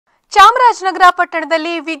ಚಾಮರಾಜನಗರ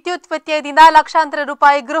ಪಟ್ಟಣದಲ್ಲಿ ವಿದ್ಯುತ್ ವ್ಯತ್ಯಯದಿಂದ ಲಕ್ಷಾಂತರ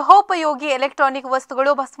ರೂಪಾಯಿ ಗೃಹೋಪಯೋಗಿ ಎಲೆಕ್ಟ್ರಾನಿಕ್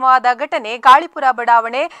ವಸ್ತುಗಳು ಭಸ್ಮವಾದ ಘಟನೆ ಗಾಳಿಪುರ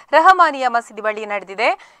ಬಡಾವಣೆ ರಹಮಾನಿಯ ಮಸೀದಿ ಬಳಿ ನಡೆದಿದೆ.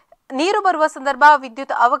 ನೀರು ಬರುವ ಸಂದರ್ಭ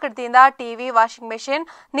ವಿದ್ಯುತ್ ಅವಘಡದಿಂದ ಟಿವಿ, ವಾಷಿಂಗ್ ಮೆಷಿನ್,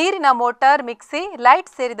 ನೀರಿನ ಮೋಟಾರ್, ಮಿಕ್ಸಿ,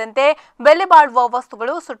 ಲೈಟ್ ಸೇರಿದಂತೆ ಬೆಲೆ ಬಾಳುವ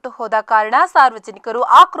ವಸ್ತುಗಳು ಸುಟ್ಟು ಹೋದ ಕಾರಣ ಸಾರ್ವಜನಿಕರು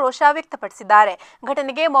ಆಕ್ರೋಶ ವ್ಯಕ್ತಪಡಿಸಿದ್ದಾರೆ.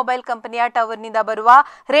 ಘಟನೆಗೆ ಮೊಬೈಲ್ ಕಂಪನಿಯ ಟವರ್ನಿಂದ ಬರುವ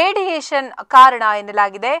ರೇಡಿಯೇಷನ್ ಕಾರಣ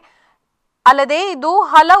ಎನ್ನಲಾಗಿದೆ. ಅಲ್ಲದೆ ಇದು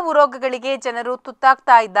ಹಲವು ರೋಗಗಳಿಗೆ ಜನರು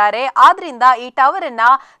ತುತ್ತಾಗ್ತಾ ಇದ್ದಾರೆ. ಆದ್ರಿಂದ ಈ ಟವರ್ ಅನ್ನ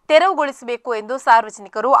ತೆರವುಗೊಳಿಸಬೇಕು ಎಂದು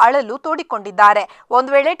ಸಾರ್ವಜನಿಕರು ಅಳಲು ತೋಡಿಕೊಂಡಿದ್ದಾರೆ. ಒಂದು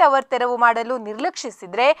ವೇಳೆ ಟವರ್ ತೆರವು ಮಾಡಲು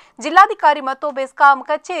ನಿರ್ಲಕ್ಷಿಸಿದ್ರೆ ಜಿಲ್ಲಾಧಿಕಾರಿ ಮತ್ತು ಬೆಸ್ಕಾಂ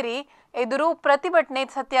ಕಚೇರಿ ಎದುರು ಪ್ರತಿಭಟನೆ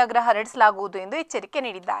ಸತ್ಯಾಗ್ರಹ ನಡೆಸಲಾಗುವುದು ಎಂದು ಎಚ್ಚರಿಕೆ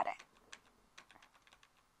ನೀಡಿದ್ದಾರೆ.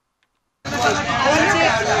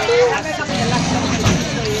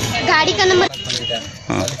 ಗಾಡಿ का नंबर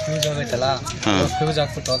ಫ್ಯೂಸ್ ಹೋಗೈತಲ್ಲ, ಫ್ಯೂಸ್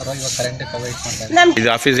ಹಾಕ್ಬಿಟ್ಟು ಹೋದ್ರು. ಇವಾಗ ಕರೆಂಟ್ ವೇಟ್ ಮಾಡ್ತಾರೆ. ಇದು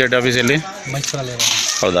ಆಫೀಸ್ ಹೆಡ್ ಆಫೀಸಲ್ಲಿ ಮೈಸೂರಲ್ಲಿ.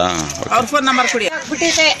 ಹೌದಾ? ಅವ್ರ ಫೋನ್ ನಂಬರ್ ಕೊಡಿ.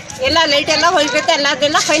 ಬಿಟ್ಟಿದೆ ಎಲ್ಲ ಲೈಟ್ ಎಲ್ಲ ಹೋಗ್ಬೇಕು,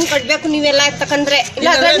 ಎಲ್ಲದೆಲ್ಲ ಫೈನ್ ಕಟ್ಟಬೇಕು ನೀವೆಲ್ಲ ತಕೊಂಡ್ರೆ. ಇಲ್ಲ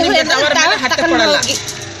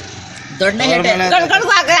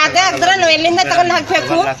ಗಂಡ್ಗಳಿಗೂ ಅದೇ ಆಗಿದ್ರೆ ನಾವು ಎಲ್ಲಿಂದ ತಗೊಂಡು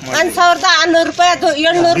ಹಾಕ್ಬೇಕು. 1600 ರೂಪಾಯಿ, ಅದು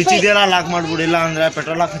 700 ರೂಪಾಯಿ ಲಾಕ್ ಮಾಡ್ಬಿಡಿಲ್ಲ ಅಂದ್ರೆ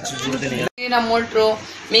ಪೆಟ್ರೋಲ್ ಹಾಕಿ motor,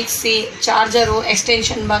 mixie, charger,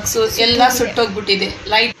 extension box ಎಲ್ಲ ಸುಟ್ಟೋಗ್ಬಿಟ್ಟಿದೆ.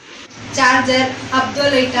 ಲೈಟ್, चार्जर, अब 2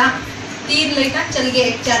 लाइटा, 3 लाइटा चल गए,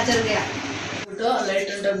 एक चार्जर गया. ಲೈಟ್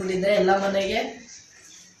ಹೊಂಟೋಗ್ಬಿಟ್ಟಿದೆ. ಎಲ್ಲ ಮನೆಗೆ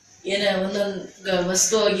ಏನೇ ಒಂದೊಂದು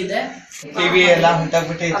ವಸ್ತು ಹೋಗಿದೆ. ಟಿವಿ ಎಲ್ಲ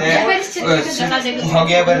ಹೊಂಟೋಗ್ಬಿಟ್ಟೈತೆ,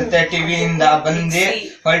 ಹೊಗೆ ಬರುತ್ತೆ ಟಿವಿಯಿಂದ ಬಂದು,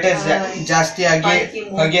 ವೋಲ್ಟೇಜ್ ಜಾಸ್ತಿ ಆಗಿ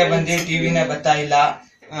ಹೊಗೆ ಬಂದು ಟಿವಿನೇ ಬರ್ತಾ ಇಲ್ಲ.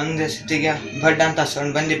 ಒಂದೇ ಸಿಟಿಗೆ ಬಡ್ ಅಂತ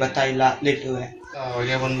ಸೌಂಡ್ ಬಂದು ಬರ್ತಾ ಇಲ್ಲ. ಲಿಟ್ಟುವೆ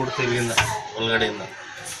ಹೊಗೆ ಬಂದ್ಬಿಡ್ತು ಇಲ್ಲಿಂದ ಒಳಗಡೆಯಿಂದ.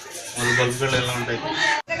 ಒಂದು ಬಲ್ಬ್ಗಳೆಲ್ಲ ಹೊಂಟೈತೆ.